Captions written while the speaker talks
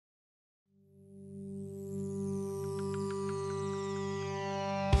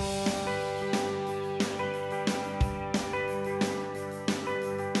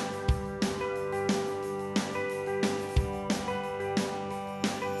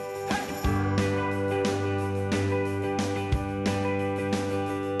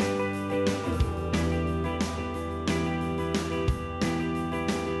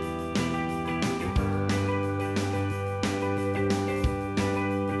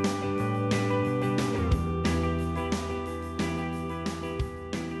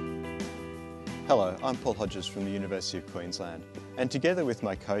Hello, I'm Paul Hodges from the University of Queensland, and together with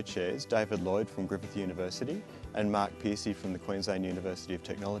my co-chairs, David Lloyd from Griffith University and Mark Piercy from the Queensland University of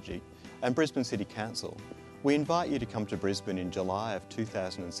Technology and Brisbane City Council, we invite you to come to Brisbane in July of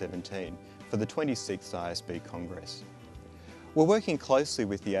 2017 for the 26th ISB Congress. We're working closely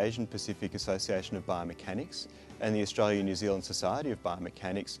with the Asian Pacific Association of Biomechanics and the Australia-New Zealand Society of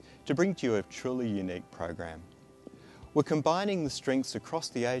Biomechanics to bring to you a truly unique program. We're combining the strengths across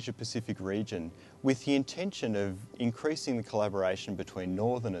the Asia-Pacific region with the intention of increasing the collaboration between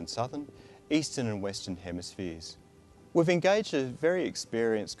Northern and Southern, Eastern and Western hemispheres. We've engaged a very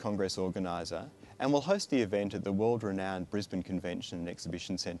experienced Congress organiser and will host the event at the world-renowned Brisbane Convention and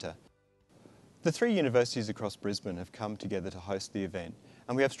Exhibition Centre. The three universities across Brisbane have come together to host the event,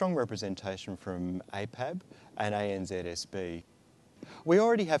 and we have strong representation from APAB and ANZSB. We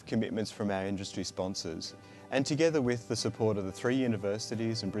already have commitments from our industry sponsors, and together with the support of the three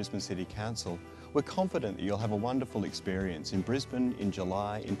universities and Brisbane City Council, we're confident that you'll have a wonderful experience in Brisbane in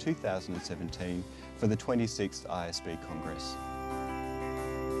July in 2017 for the 26th ISB Congress.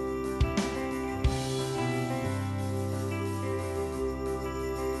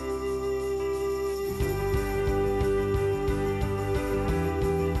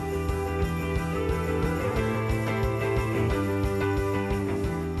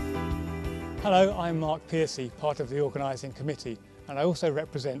 Hello, I'm Mark Piercy, part of the organising committee, and I also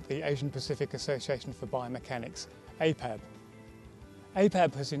represent the Asian Pacific Association for Biomechanics, APAB.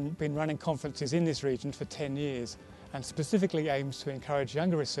 APAB has been running conferences in this region for 10 years and specifically aims to encourage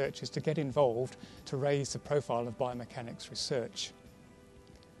younger researchers to get involved to raise the profile of biomechanics research.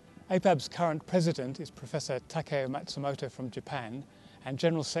 APAB's current president is Professor Takeo Matsumoto from Japan, and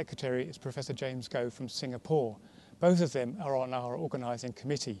General Secretary is Professor James Goh from Singapore. Both of them are on our organising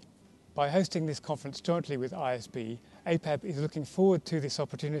committee. By hosting this conference jointly with ISB, APAB is looking forward to this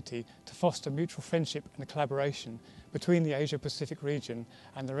opportunity to foster mutual friendship and collaboration between the Asia-Pacific region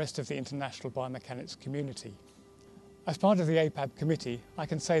and the rest of the international biomechanics community. As part of the APAB committee, I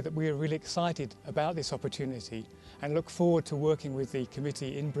can say that we are really excited about this opportunity and look forward to working with the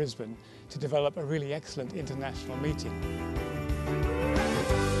committee in Brisbane to develop a really excellent international meeting.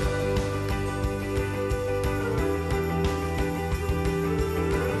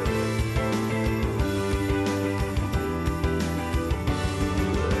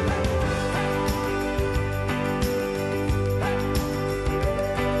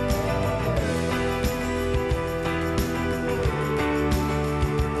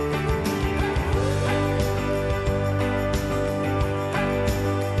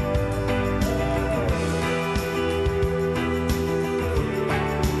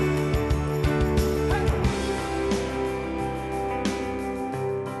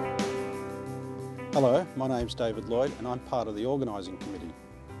 Hello, my name's David Lloyd and I'm part of the organising committee.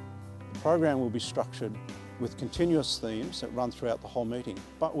 The program will be structured with continuous themes that run throughout the whole meeting,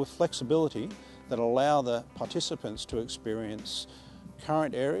 but with flexibility that allow the participants to experience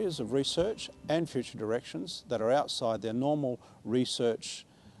current areas of research and future directions that are outside their normal research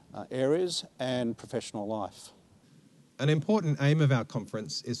areas and professional life. An important aim of our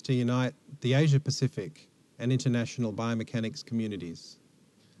conference is to unite the Asia-Pacific and international biomechanics communities.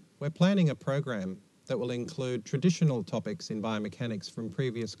 We're planning a program that will include traditional topics in biomechanics from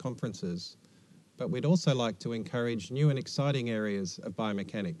previous conferences, but we'd also like to encourage new and exciting areas of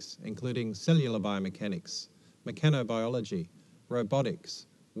biomechanics, including cellular biomechanics, mechanobiology, robotics,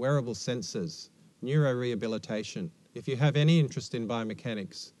 wearable sensors, neurorehabilitation. If you have any interest in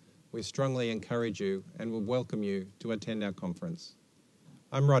biomechanics, we strongly encourage you and will welcome you to attend our conference.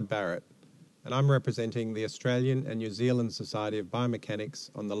 I'm Rod Barrett, and I'm representing the Australian and New Zealand Society of Biomechanics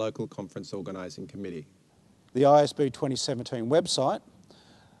on the local conference organising committee. The ISB 2017 website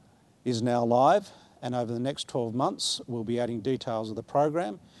is now live, and over the next 12 months we'll be adding details of the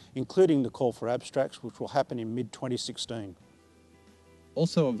program, including the call for abstracts, which will happen in mid-2016.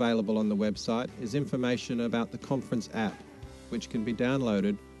 Also available on the website is information about the conference app, which can be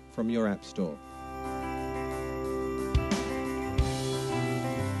downloaded from your app store.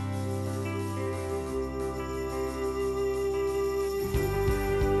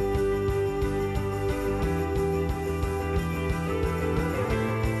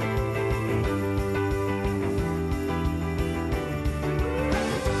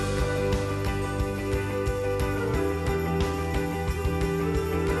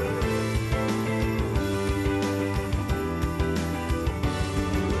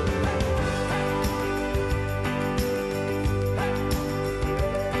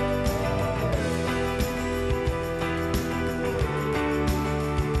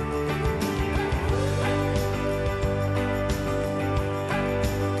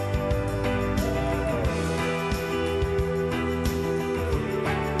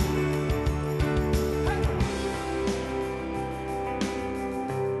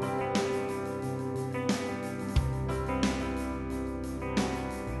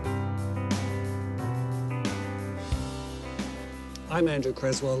 I'm Andrew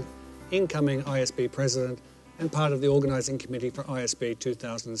Creswell, incoming ISB President and part of the Organising Committee for ISB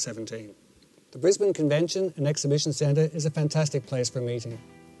 2017. The Brisbane Convention and Exhibition Centre is a fantastic place for a meeting.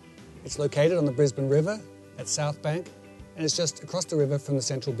 It's located on the Brisbane River at South Bank and is just across the river from the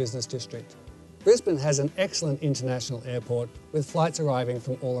Central Business District. Brisbane has an excellent international airport with flights arriving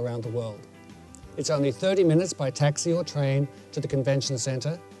from all around the world. It's only 30 minutes by taxi or train to the Convention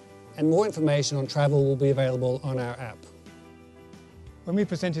Centre, and more information on travel will be available on our app. When we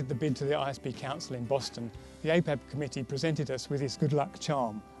presented the bid to the ISB Council in Boston, the APAB committee presented us with this good luck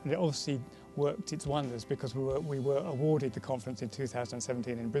charm, and it obviously worked its wonders because we were awarded the conference in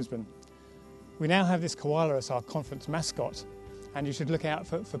 2017 in Brisbane. We now have this koala as our conference mascot, and you should look out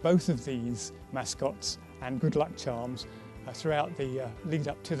for both of these mascots and good luck charms throughout the lead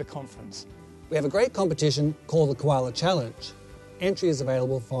up to the conference. We have a great competition called the Koala Challenge. Entry is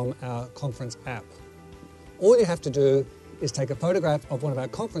available from our conference app. All you have to do is take a photograph of one of our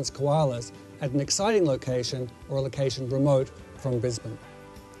conference koalas at an exciting location or a location remote from Brisbane.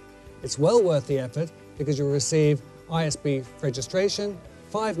 It's well worth the effort because you'll receive ISB registration,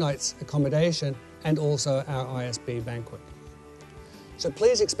 5 nights accommodation and also our ISB banquet. So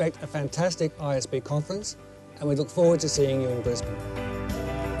please expect a fantastic ISB conference and we look forward to seeing you in Brisbane.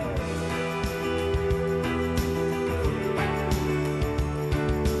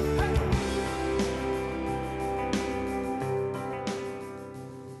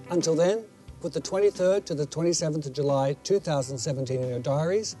 Until then, put the 23rd to the 27th of July 2017 in your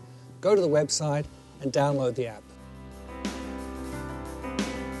diaries, go to the website and download the app.